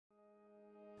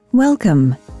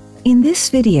Welcome! In this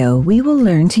video, we will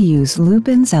learn to use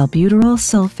Lupin's Albuterol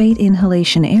Sulfate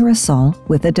Inhalation Aerosol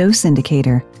with a dose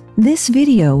indicator. This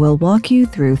video will walk you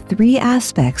through 3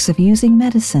 aspects of using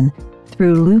medicine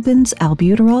through Lupin's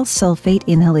Albuterol Sulfate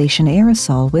Inhalation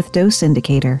Aerosol with dose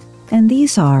indicator. And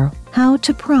these are how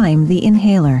to prime the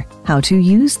inhaler, how to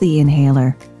use the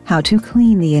inhaler, how to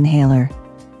clean the inhaler.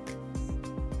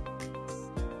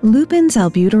 Lupin's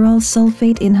Albuterol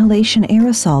Sulfate Inhalation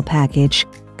Aerosol package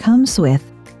comes with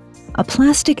a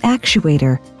plastic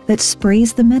actuator that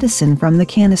sprays the medicine from the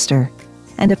canister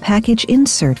and a package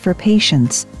insert for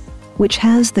patients, which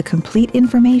has the complete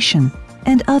information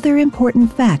and other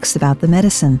important facts about the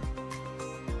medicine.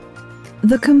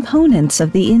 The components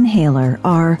of the inhaler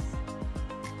are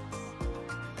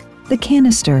the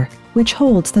canister, which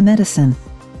holds the medicine,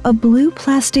 a blue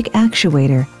plastic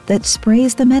actuator that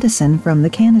sprays the medicine from the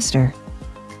canister,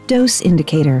 dose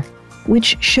indicator,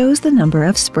 which shows the number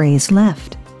of sprays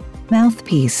left,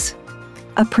 mouthpiece,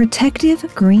 a protective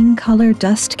green color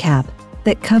dust cap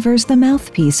that covers the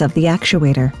mouthpiece of the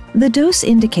actuator. The dose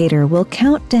indicator will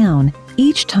count down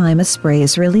each time a spray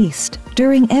is released.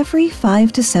 During every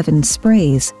 5 to 7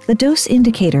 sprays, the dose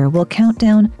indicator will count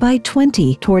down by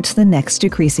 20 towards the next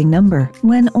decreasing number.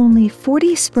 When only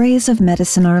 40 sprays of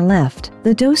medicine are left,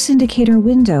 the dose indicator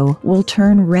window will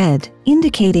turn red,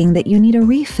 indicating that you need a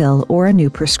refill or a new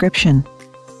prescription.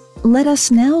 Let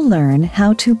us now learn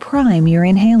how to prime your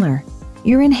inhaler.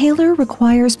 Your inhaler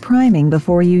requires priming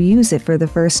before you use it for the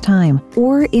first time,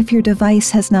 or if your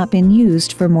device has not been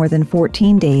used for more than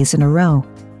 14 days in a row.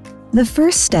 The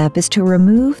first step is to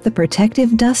remove the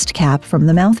protective dust cap from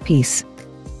the mouthpiece.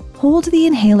 Hold the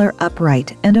inhaler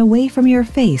upright and away from your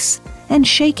face and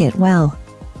shake it well.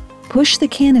 Push the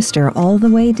canister all the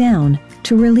way down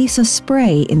to release a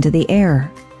spray into the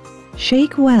air.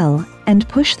 Shake well and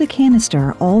push the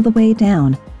canister all the way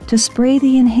down to spray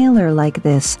the inhaler like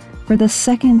this for the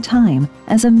second time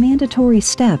as a mandatory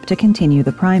step to continue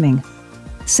the priming.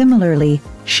 Similarly,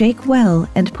 shake well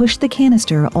and push the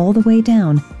canister all the way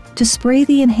down to spray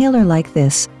the inhaler like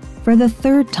this for the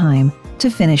 3rd time to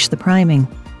finish the priming.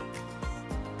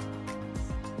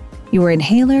 Your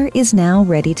inhaler is now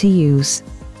ready to use.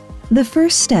 The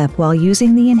first step while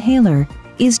using the inhaler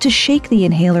is to shake the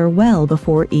inhaler well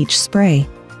before each spray.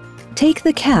 Take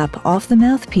the cap off the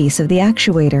mouthpiece of the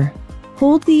actuator.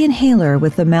 Hold the inhaler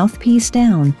with the mouthpiece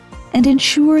down and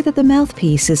ensure that the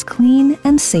mouthpiece is clean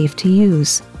and safe to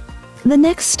use. The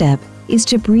next step is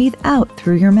to breathe out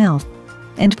through your mouth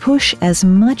and push as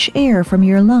much air from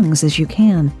your lungs as you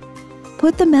can.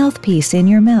 Put the mouthpiece in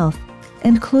your mouth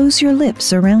and close your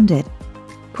lips around it.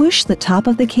 Push the top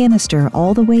of the canister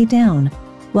all the way down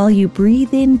while you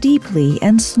breathe in deeply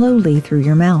and slowly through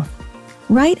your mouth.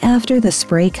 Right after the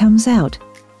spray comes out,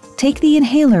 take the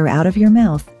inhaler out of your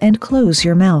mouth and close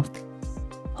your mouth.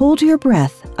 Hold your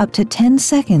breath up to 10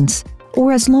 seconds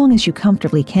or as long as you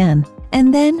comfortably can,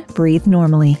 and then breathe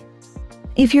normally.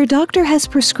 If your doctor has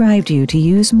prescribed you to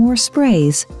use more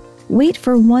sprays, wait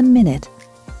for 1 minute.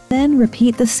 Then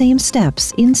repeat the same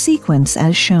steps in sequence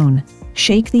as shown.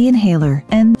 Shake the inhaler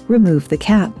and remove the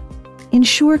cap.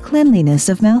 Ensure cleanliness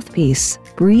of mouthpiece.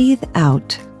 Breathe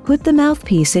out. Put the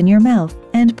mouthpiece in your mouth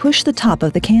and push the top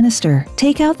of the canister.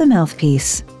 Take out the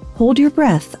mouthpiece. Hold your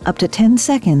breath up to 10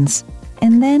 seconds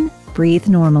and then breathe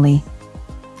normally.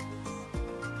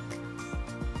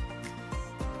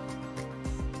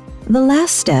 The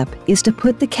last step is to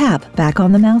put the cap back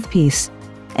on the mouthpiece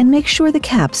and make sure the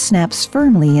cap snaps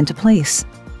firmly into place.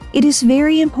 It is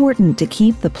very important to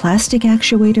keep the plastic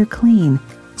actuator clean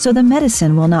so the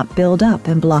medicine will not build up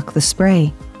and block the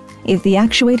spray. If the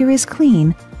actuator is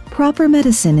clean, proper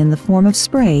medicine in the form of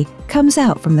spray comes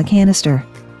out from the canister.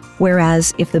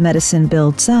 Whereas if the medicine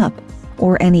builds up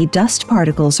or any dust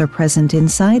particles are present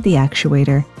inside the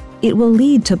actuator, it will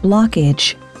lead to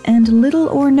blockage and little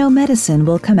or no medicine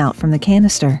will come out from the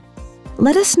canister.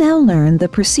 Let us now learn the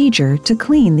procedure to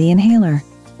clean the inhaler.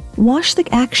 Wash the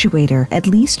actuator at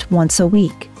least once a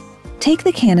week. Take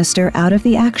the canister out of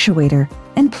the actuator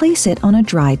and place it on a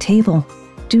dry table.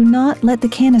 Do not let the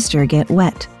canister get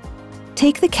wet.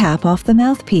 Take the cap off the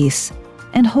mouthpiece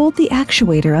and hold the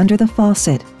actuator under the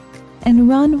faucet and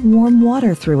run warm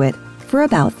water through it for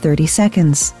about 30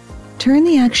 seconds. Turn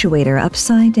the actuator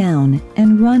upside down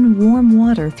and run warm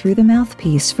water through the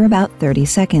mouthpiece for about 30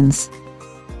 seconds.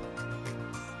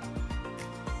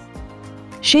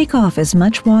 Shake off as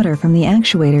much water from the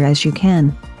actuator as you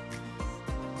can.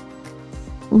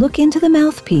 Look into the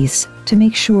mouthpiece to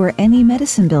make sure any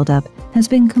medicine buildup has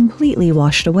been completely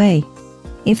washed away.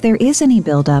 If there is any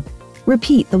buildup,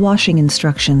 repeat the washing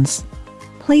instructions.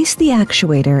 Place the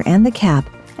actuator and the cap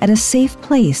at a safe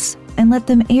place and let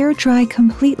them air dry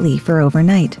completely for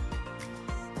overnight.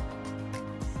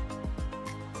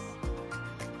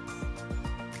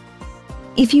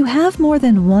 If you have more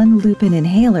than one Lupin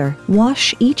inhaler,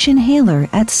 wash each inhaler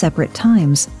at separate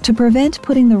times to prevent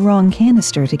putting the wrong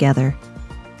canister together.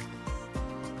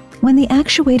 When the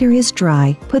actuator is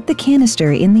dry, put the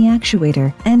canister in the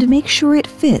actuator and make sure it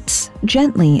fits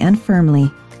gently and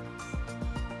firmly.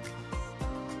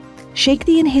 Shake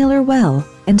the inhaler well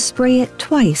and spray it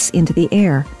twice into the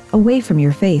air, away from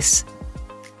your face.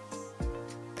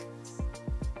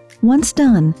 Once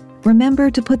done, remember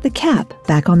to put the cap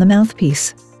back on the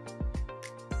mouthpiece.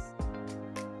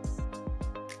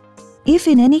 If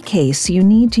in any case you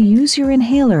need to use your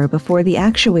inhaler before the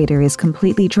actuator is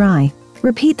completely dry,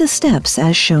 repeat the steps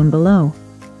as shown below.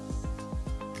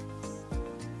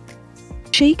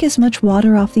 Shake as much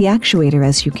water off the actuator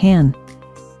as you can.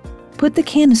 Put the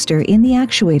canister in the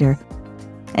actuator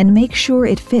and make sure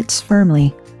it fits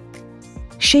firmly.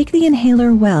 Shake the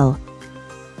inhaler well.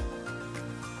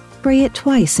 Spray it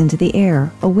twice into the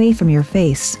air, away from your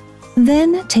face.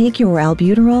 Then take your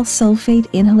Albuterol Sulfate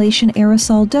Inhalation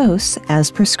Aerosol dose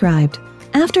as prescribed.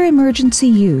 After emergency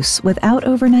use without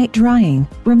overnight drying,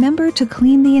 remember to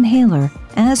clean the inhaler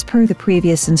as per the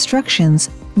previous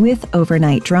instructions with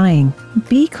overnight drying.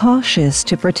 Be cautious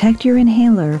to protect your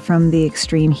inhaler from the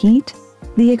extreme heat,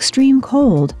 the extreme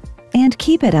cold, and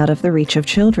keep it out of the reach of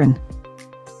children.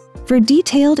 For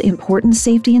detailed important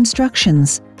safety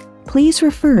instructions, please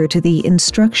refer to the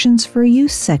Instructions for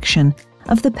Use section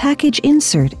of the package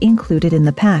insert included in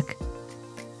the pack.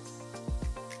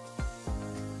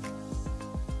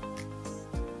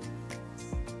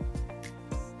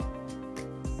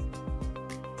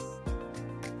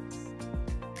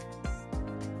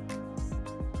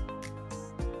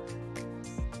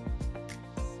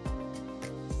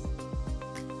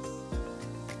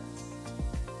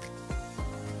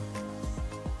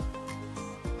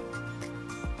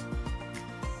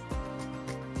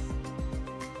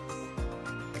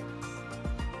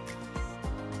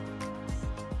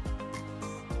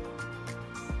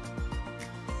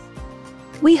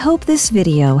 We hope this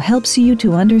video helps you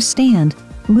to understand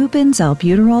Lupin's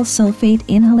Albuterol Sulfate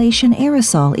Inhalation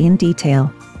Aerosol in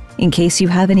detail. In case you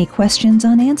have any questions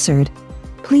unanswered,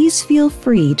 please feel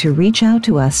free to reach out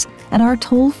to us at our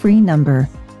toll-free number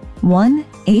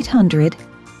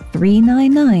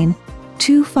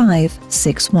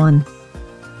 1-800-399-2561.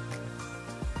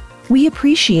 We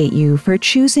appreciate you for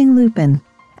choosing Lupin,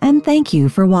 and thank you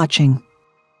for watching.